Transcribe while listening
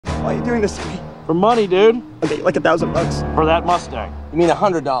Why are you doing this to me? For money, dude. I'll get you like $1,000. For that Mustang. You mean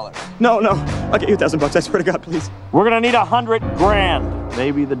 $100? No, I'll get you $1,000. I swear to God, please. We're gonna need 100 grand.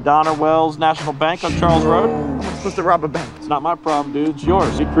 Maybe the Donner Wells National Bank on Charles Road? I'm supposed to rob a bank. It's not my problem, dude. It's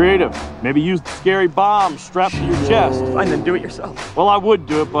yours. Be creative. Maybe use the scary bomb strapped to your chest. Fine, then do it yourself. Well, I would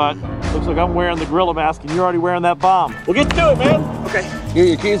do it, but looks like I'm wearing the gorilla mask and you're already wearing that bomb. We'll get to it, man. Okay. Here are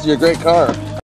your keys to your great car.